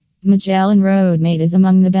Magellan Roadmate is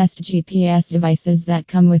among the best GPS devices that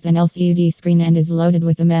come with an LCD screen and is loaded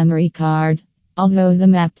with a memory card. Although the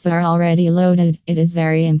maps are already loaded, it is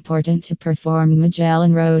very important to perform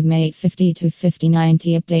Magellan Roadmate 50 to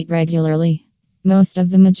 5090 update regularly. Most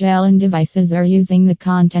of the Magellan devices are using the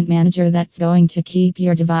content manager that's going to keep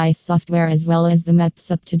your device software as well as the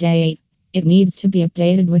maps up to date. It needs to be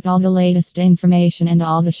updated with all the latest information and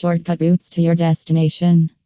all the shortcut routes to your destination.